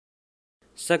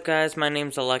Sup guys, my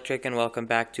name's Electric and welcome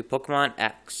back to Pokemon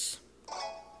X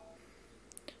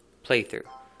playthrough.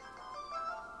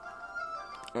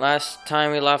 Last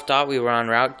time we left off, we were en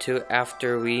route to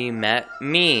after we met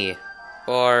me,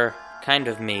 or kind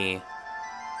of me,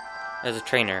 as a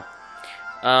trainer.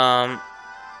 I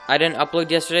didn't upload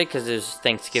yesterday because it was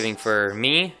Thanksgiving for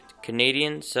me,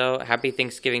 Canadian, so happy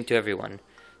Thanksgiving to everyone.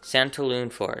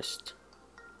 Santalune Forest.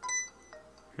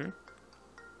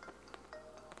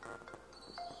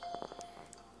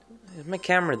 Is my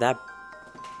camera that...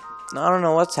 I don't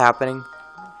know what's happening.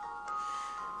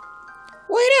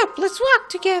 Wait up, let's walk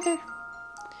together.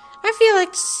 I feel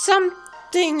like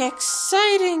something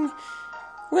exciting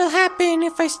will happen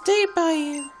if I stay by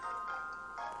you.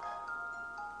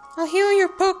 I'll heal your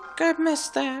poke. I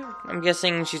missed that. I'm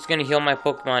guessing she's gonna heal my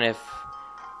Pokemon if...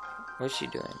 What's she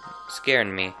doing?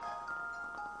 Scaring me.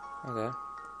 Okay.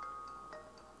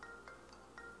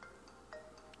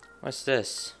 What's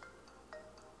this?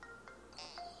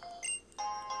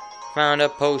 Found a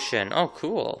potion. Oh,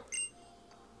 cool.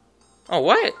 Oh,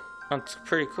 what? Oh, it's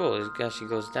pretty cool. This guy, she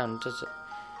goes down, does it?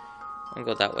 I'll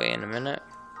go that way in a minute.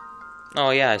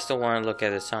 Oh, yeah, I still want to look at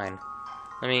the sign.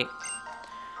 Let me...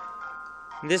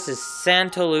 This is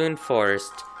Santalune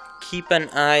Forest. Keep an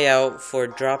eye out for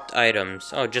dropped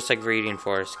items. Oh, just like Viridian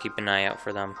Forest. Keep an eye out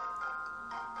for them.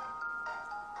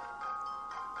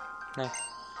 Nice.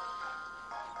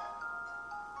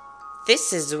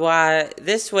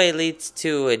 This way leads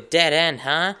to a dead end,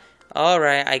 huh?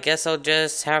 Alright, I guess I'll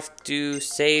just have to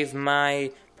save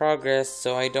my progress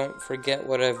so I don't forget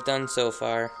what I've done so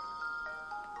far.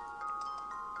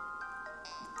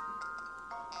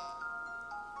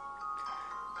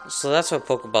 So that's what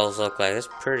Pokeballs look like. That's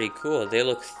pretty cool. They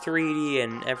look 3D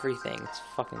and everything. It's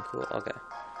fucking cool. Okay.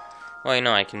 Well, you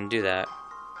know I can do that.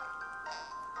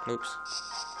 Oops.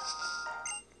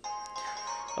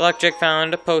 Electric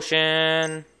found a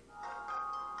potion.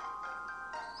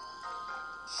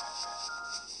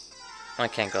 I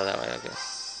can't go that way, okay.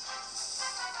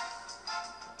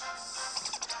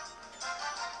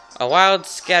 A wild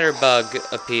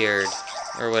scatterbug appeared.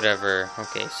 Or whatever.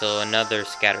 Okay, so another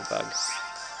scatterbug.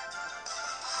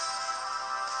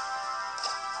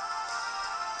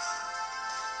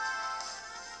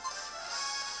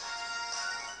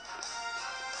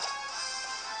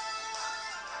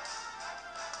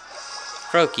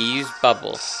 Froakie, use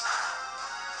bubble.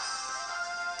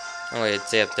 Oh wait,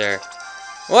 it's up there.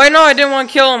 Wait, no, I didn't want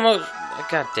to kill him. Oh,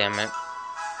 God damn it.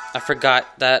 I forgot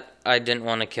that I didn't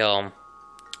want to kill him.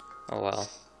 Oh well.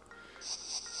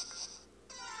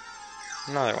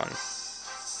 Another one.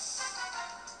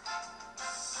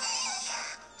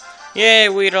 Yay,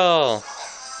 Weedle!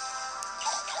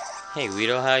 Hey,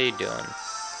 Weedle, how you doing?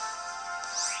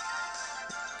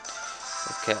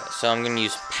 Okay, so I'm gonna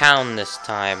use Pound this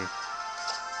time.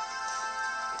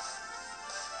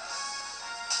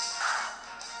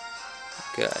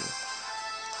 Good.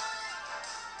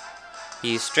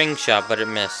 He used String Shot, but it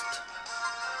missed.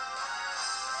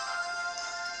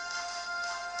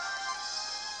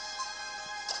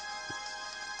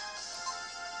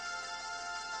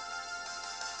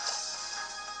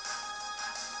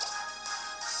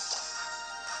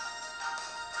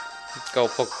 Let's go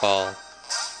Pokeball.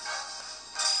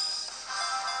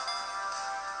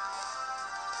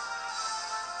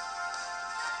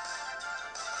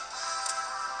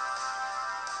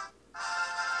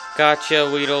 Gotcha,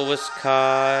 Weedle was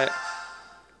caught.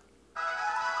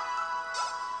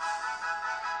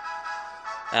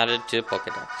 Added to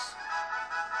Pokedex.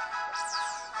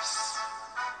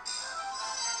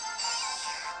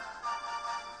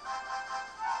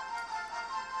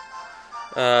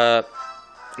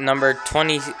 Number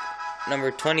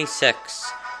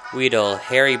 26, Weedle,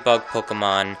 Hairy Bug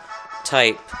Pokemon,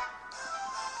 type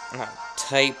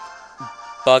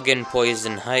Bug and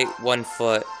Poison, height 1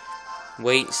 foot.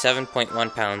 Weight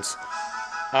 7.1 pounds.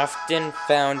 Often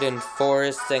found in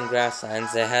forests and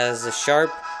grasslands. It has a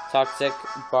sharp, toxic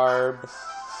barb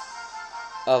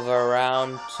of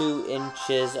around 2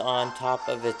 inches on top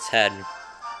of its head.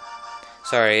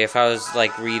 Sorry if I was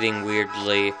like reading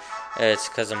weirdly. It's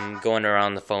because I'm going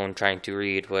around the phone trying to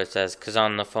read what it says. Because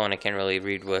on the phone I can't really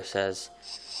read what it says.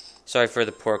 Sorry for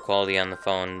the poor quality on the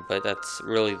phone, but that's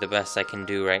really the best I can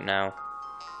do right now.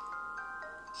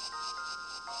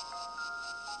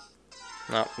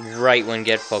 Not right when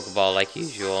get Pokeball like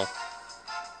usual.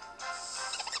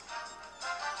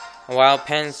 A wild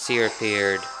Pansear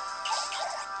appeared.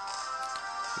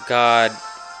 God,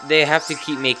 they have to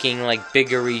keep making like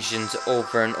bigger regions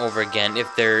over and over again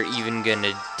if they're even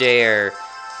gonna dare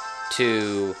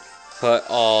to put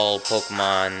all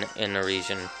Pokemon in a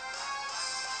region.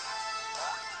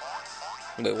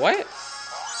 Wait, what?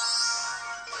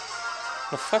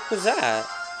 The fuck was that?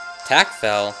 Tack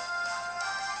fell.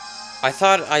 I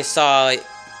thought I saw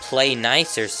Play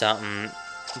Nice or something.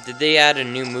 Did they add a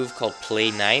new move called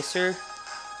Play Nicer?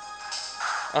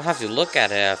 I'll have to look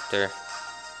at it after.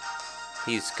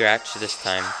 He's Scratch this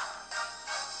time.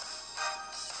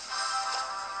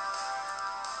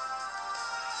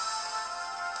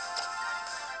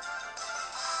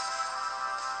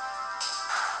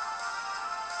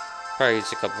 Probably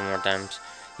use a couple more times.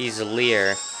 He's a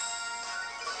Leer.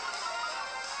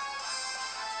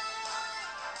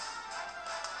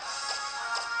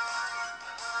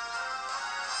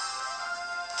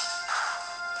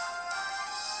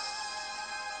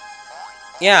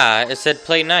 Yeah, it said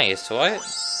play nice. What?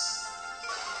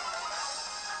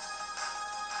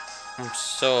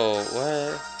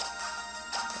 What?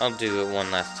 I'll do it one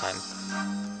last time.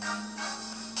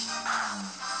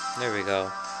 There we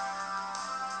go.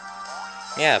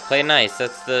 Yeah, play nice.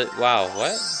 That's the... Wow,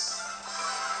 what?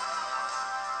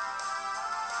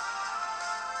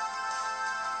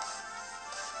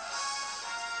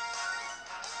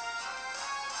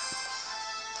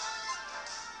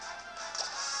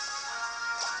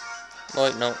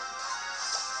 Wait, no.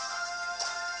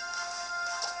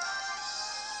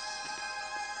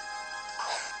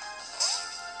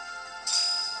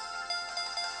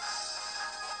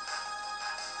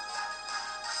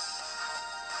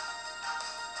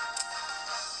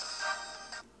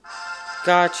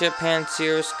 Gotcha,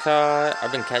 Panseer's caught.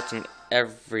 I've been catching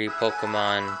every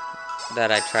Pokemon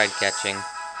that I tried catching.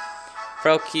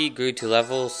 Froakie grew to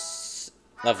level 8.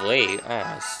 Oh,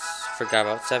 I forgot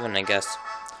about 7, I guess.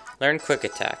 Learn Quick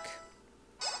Attack.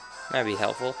 That'd be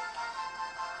helpful.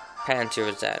 Panseer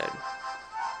was added.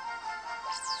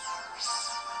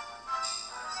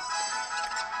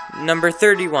 Number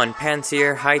 31,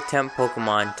 Panseer, high temp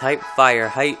Pokemon. Type Fire,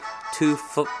 height 2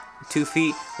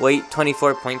 feet, weight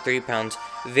 24.3 pounds.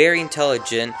 Very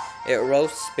intelligent. It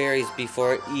roasts berries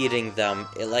before eating them.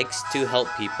 It likes to help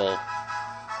people.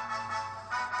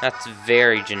 That's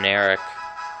very generic.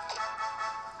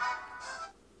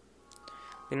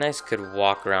 Be nice could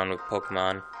walk around with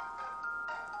Pokemon.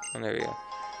 Oh, there we go.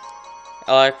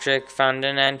 Electric found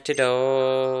an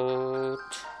antidote.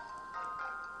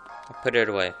 I put it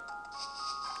away.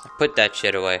 I put that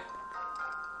shit away.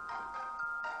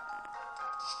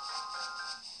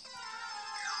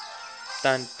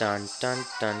 Dun dun dun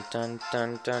dun dun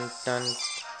dun dun dun.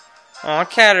 Aw,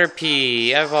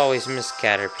 Caterpie! I've always missed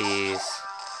Caterpies.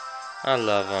 I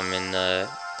love them in the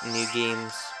new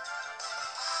games.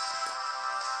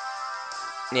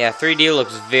 Yeah, 3D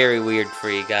looks very weird for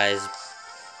you guys.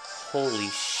 Holy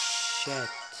shit.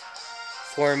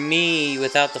 For me,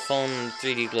 without the phone,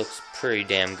 3D looks pretty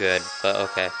damn good. But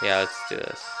okay, yeah, let's do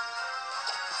this.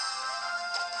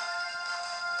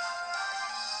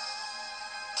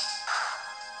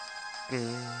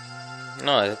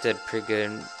 No, that did pretty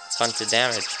good bunch of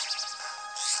damage.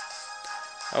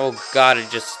 Oh god, it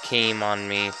just came on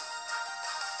me.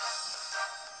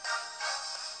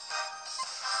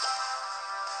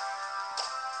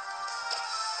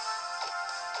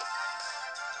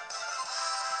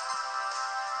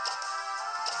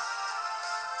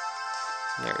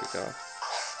 There we go.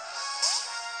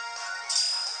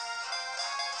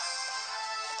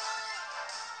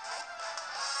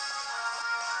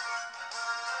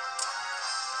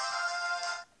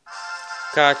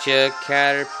 Gotcha,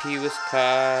 Caterpie was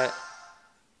caught.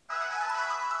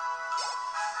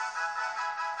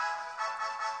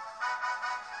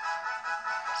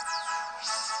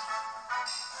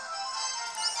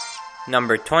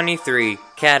 Number 23,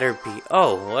 Caterpie.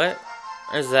 Oh, what?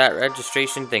 There's that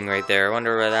registration thing right there. I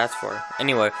wonder what that's for.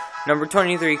 Anyway, number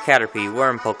 23, Caterpie,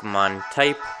 worm Pokemon.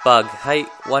 Type, bug. Height,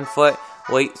 1 foot.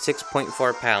 Weight,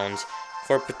 6.4 pounds.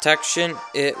 For protection,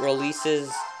 it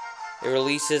releases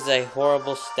a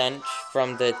horrible stench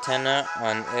from the antenna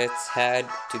on its head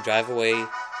to drive away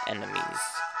enemies.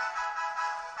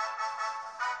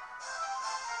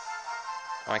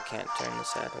 Oh, I can't turn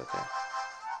this head, okay.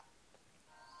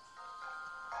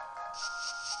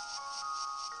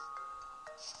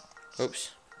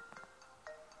 Oops.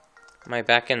 Am I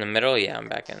back in the middle? Yeah, I'm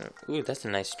back in the... Ooh, that's a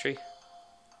nice tree.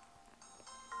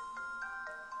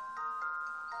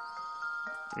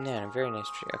 Yeah, a very nice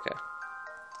tree, okay.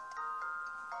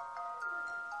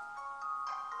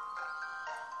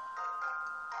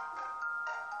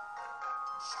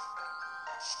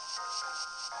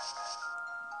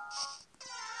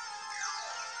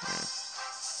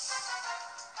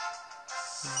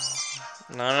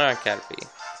 No, it can't be.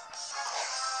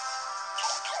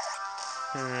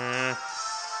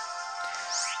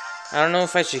 I don't know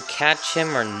if I should catch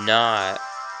him or not.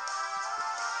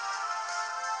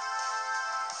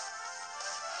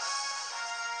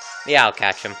 Yeah, I'll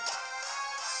catch him.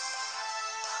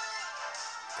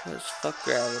 Cause fuck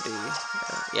gravity.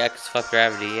 Yeah, cause fuck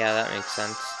gravity. Yeah, that makes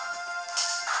sense.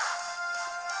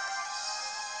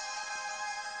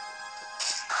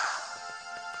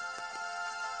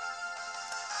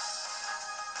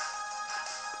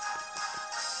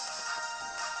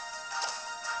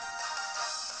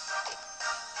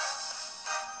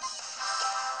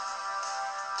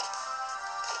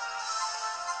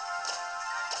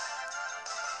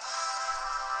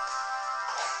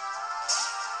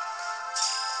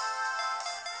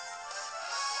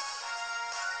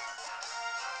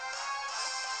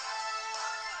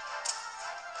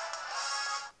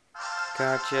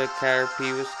 Gotcha,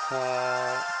 Caterpie was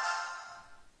caught.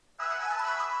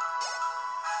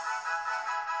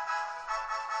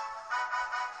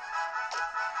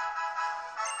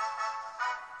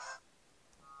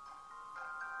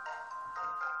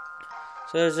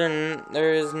 So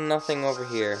there is nothing over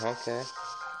here, okay.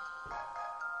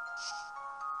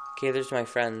 Okay, there's my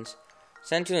friends.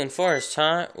 Santalune Forest,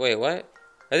 huh? Wait, what?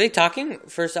 Are they talking?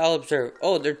 First I'll observe.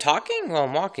 Oh, they're talking while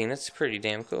I'm walking. That's pretty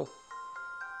damn cool.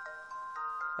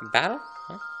 A battle?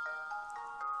 Huh?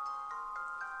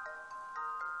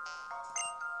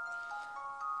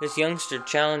 This youngster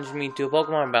challenged me to a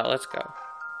Pokemon battle. Let's go.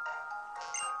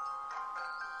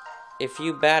 If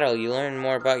you battle, you learn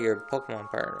more about your Pokemon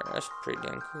partner. That's pretty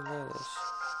damn cool. Look at this.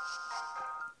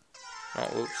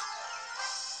 Oh, oops.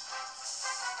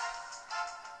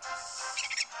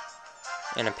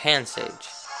 And a Pansage.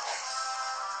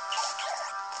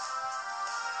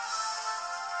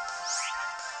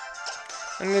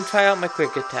 I'm gonna try out my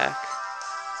quick attack.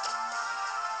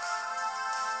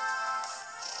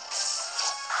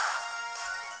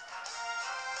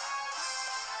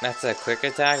 That's a quick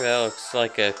attack? That looks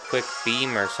like a quick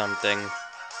beam or something.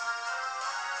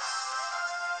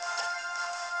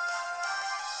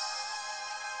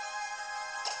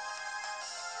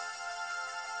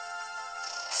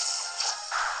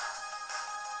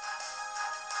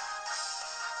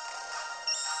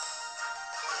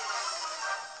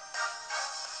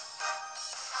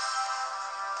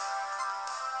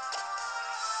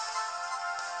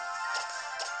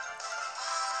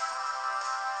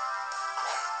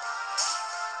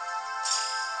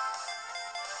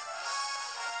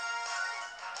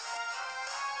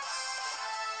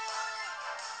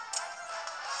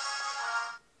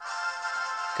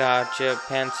 Gotcha,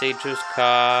 Pansage was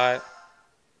caught.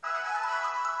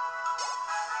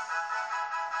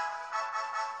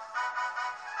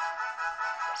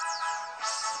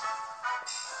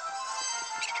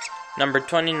 Number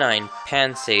 29,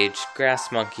 Pansage,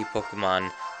 Grass Monkey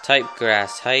Pokemon. Type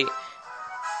Grass, height...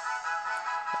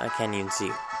 I can't even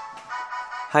see.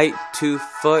 Height 2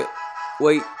 foot,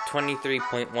 weight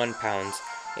 23.1 pounds.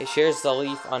 It shares the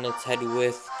leaf on its head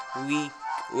with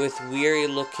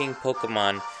weary-looking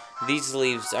Pokemon. These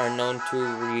leaves are known to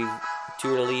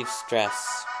relieve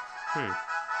stress. I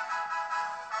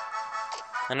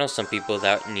know some people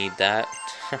that need that.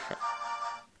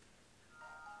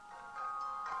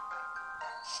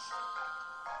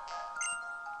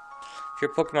 If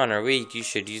your Pokemon are weak, you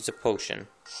should use a potion.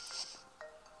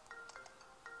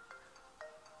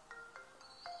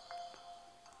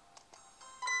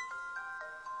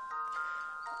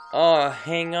 Oh,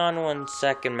 hang on one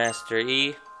second, Master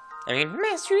E.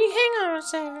 Master E, hang on a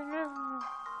second.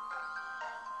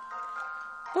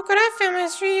 Look what I found,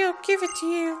 Master E. I'll give it to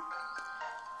you.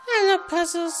 I love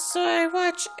puzzles, so I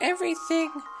watch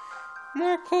everything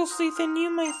more closely than you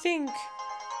might think.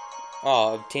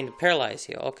 Oh, obtained a Paralyze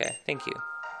Heal. Okay, thank you.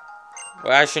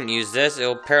 Well, I shouldn't use this.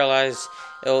 It'll paralyze...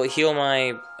 It'll heal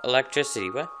my electricity.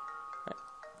 What?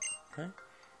 Huh?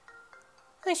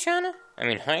 Hi, Shauna.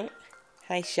 Hi.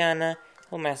 Hi, Shauna.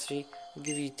 Oh, Master E. I'll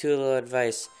give you two little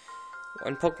advice.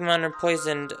 When Pokemon are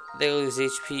poisoned, they lose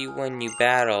HP when you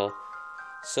battle.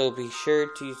 So be sure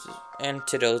to use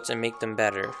antidotes and make them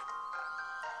better.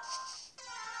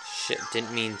 Shit,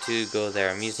 didn't mean to go there.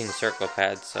 I'm using circle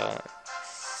pads, so...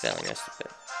 Accidentally missed a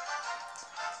bit.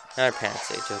 Another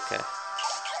Pansage, okay.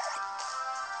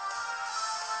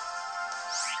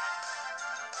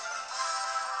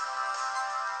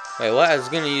 Wait, what? I was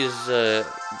gonna use the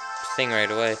thing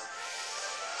right away.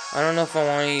 I don't know if I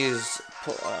want to use...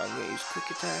 I'm gonna use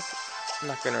Quick Attack. I'm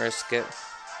not gonna risk it.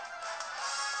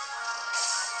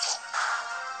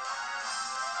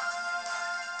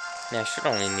 Yeah, I should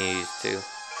only need to use two.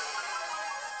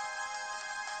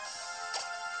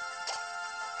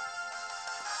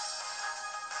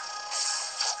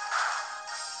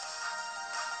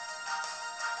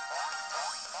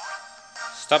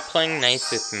 Stop playing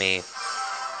nice with me.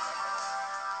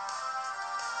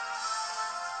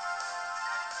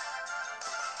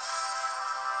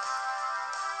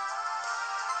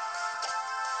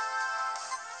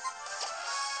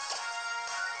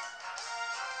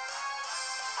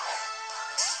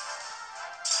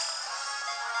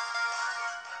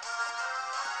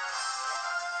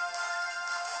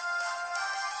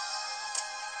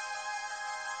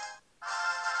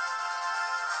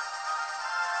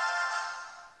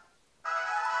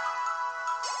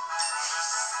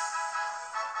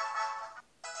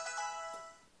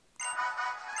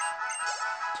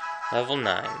 Level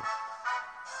 9.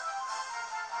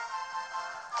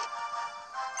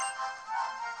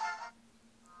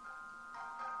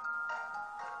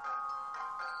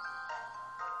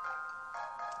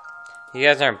 You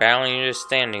guys aren't battling, you're just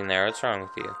standing there. What's wrong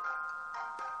with you?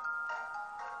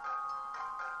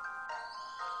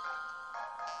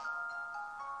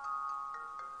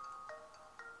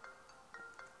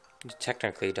 You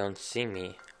technically don't see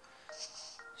me.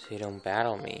 So you don't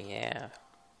battle me, yeah.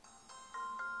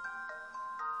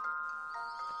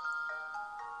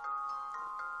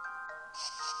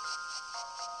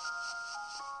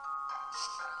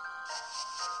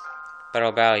 But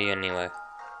I'll battle you anyway.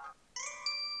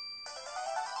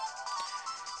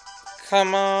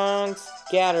 Come on,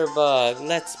 Scatterbug,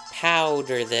 let's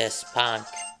powder this punk.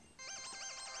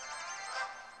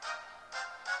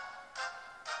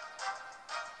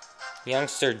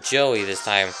 Youngster Joey this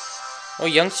time. Oh,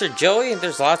 Youngster Joey?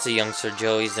 There's lots of Youngster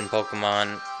Joeys in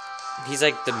Pokemon. He's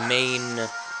like the main...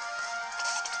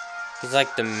 He's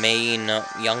like the main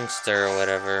youngster or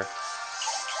whatever.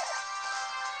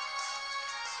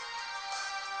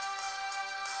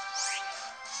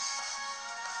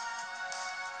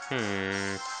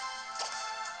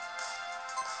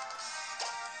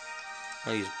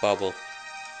 I'll use Bubble.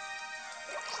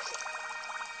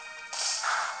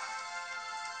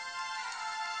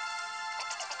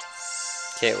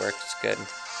 Okay, it works good.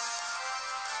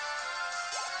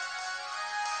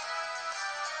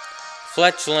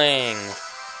 Fletchling!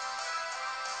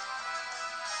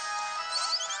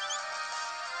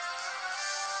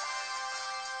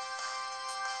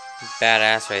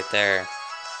 Badass right there.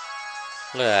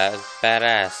 Look at that, it's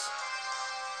badass.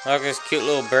 Look at this cute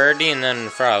little birdie and then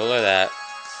frog, look at that.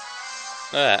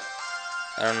 Look at that.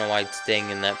 I don't know why it's staying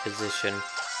in that position.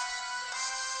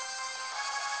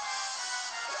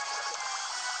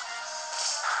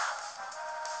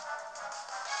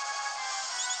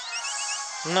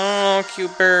 No,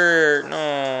 cute bird. No,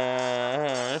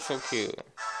 that's so cute.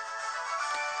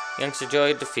 Youngster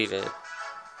Joey defeated.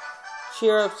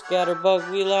 Cheer up,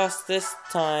 Scatterbug. We lost this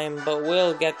time, but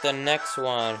we'll get the next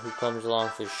one who comes along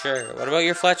for sure. What about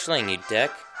your Fletchling, you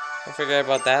dick? Don't forget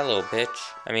about that little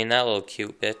bitch. I mean, that little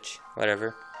cute bitch.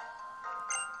 Whatever.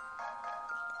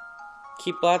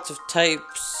 Keep lots of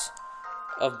types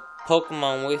of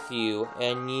Pokemon with you,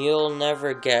 and you'll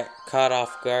never get caught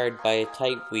off guard by a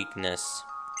type weakness.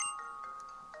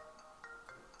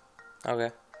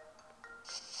 Okay.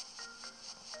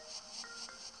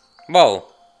 Whoa!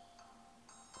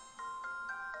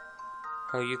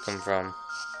 Where you come from?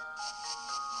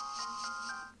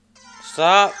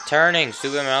 Stop turning,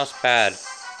 stupid mouse pad.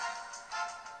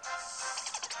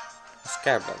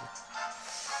 Scatterbug.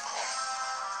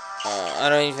 I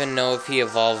don't even know if he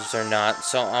evolves or not,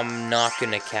 so I'm not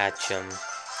gonna catch him.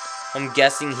 I'm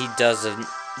guessing he does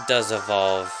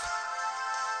evolve.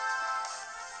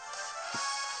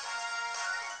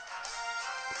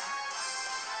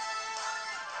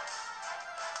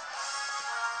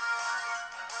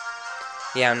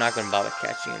 Yeah, I'm not gonna bother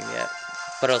catching him yet,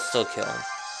 but I'll still kill him.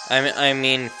 I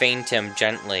mean, feint him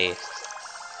gently.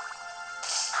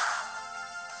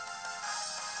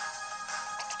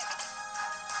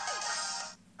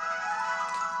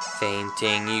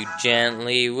 Fainting you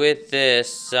gently with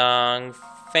this song.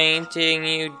 Fainting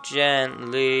you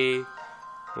gently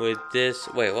with this.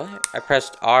 Wait, what? I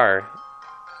pressed R.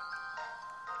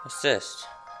 What's this?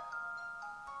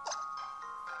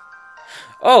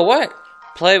 Oh, what?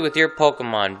 Play with your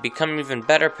Pokemon. Become even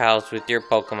better pals with your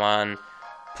Pokemon.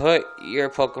 Put your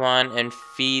Pokemon and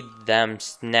feed them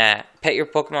Pet your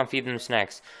Pokemon, feed them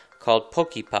snacks called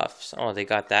Pokepuffs. Oh, they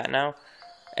got that now?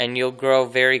 And you'll grow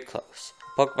very close.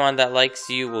 A Pokemon that likes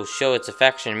you will show its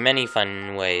affection in many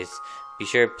fun ways. Be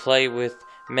sure to play with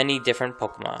many different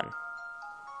Pokemon.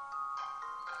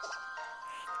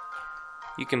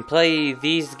 You can play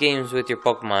these games with your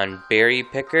Pokemon: Berry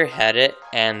Picker, Head-It,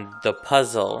 and the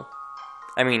Puzzle.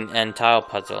 And Tile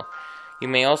Puzzle. You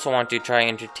may also want to try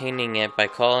entertaining it by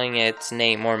calling its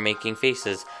name or making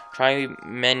faces. Try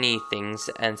many things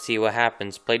and see what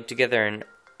happens. Played together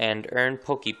and earn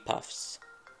Pokepuffs.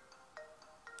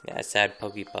 Yeah, I said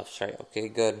Pokepuffs, right? Okay,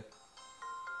 good.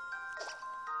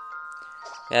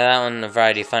 Yeah, that one, a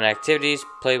variety of fun activities,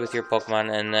 play with your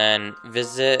Pokemon, and then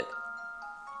visits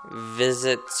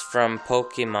from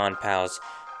Pokemon pals.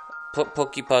 Put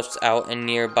Pokepuffs out and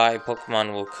nearby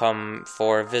Pokemon will come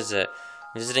for a visit.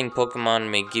 Visiting Pokemon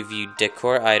may give you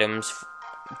decor items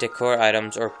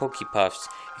or Pokepuffs.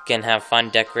 You can have fun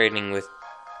decorating with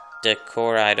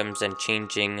decor items and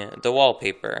changing the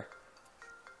wallpaper.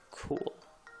 Cool.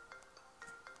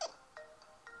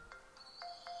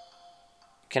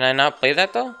 Can I not play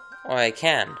that though? Or I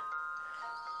can.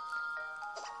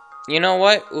 You know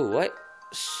what? Ooh, what?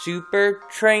 Super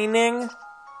training?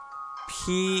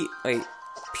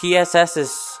 PSS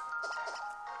is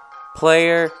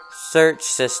player search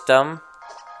system.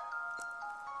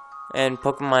 And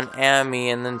Pokemon Ami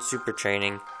and then super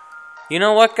training. You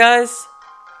know what, guys?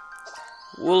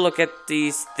 We'll look at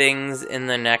these things in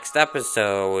the next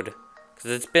episode.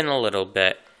 Because it's been a little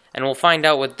bit. And we'll find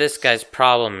out what this guy's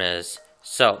problem is.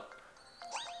 So,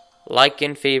 like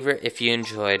and favorite if you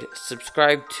enjoyed.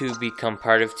 Subscribe to become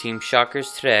part of Team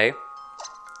Shockers today.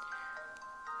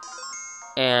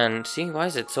 And, see, why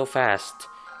is it so fast?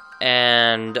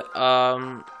 And,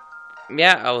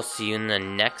 yeah, I will see you in the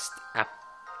next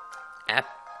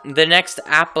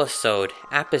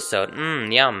episode.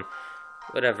 Yum.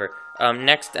 Whatever.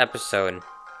 Next episode.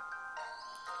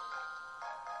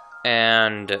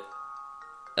 And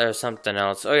there's something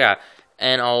else. Oh, yeah.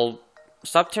 And I'll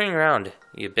stop turning around,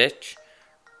 you bitch.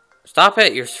 Stop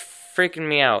it, you're freaking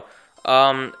me out.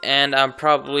 And I'm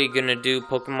probably gonna do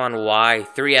Pokemon Y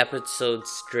 3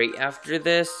 episodes straight after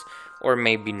this. Or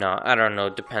maybe not, I don't know,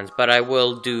 it depends. But I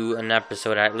will do an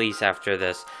episode at least after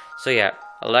this. So yeah,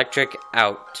 Electric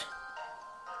out.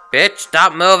 Bitch,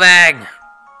 stop moving!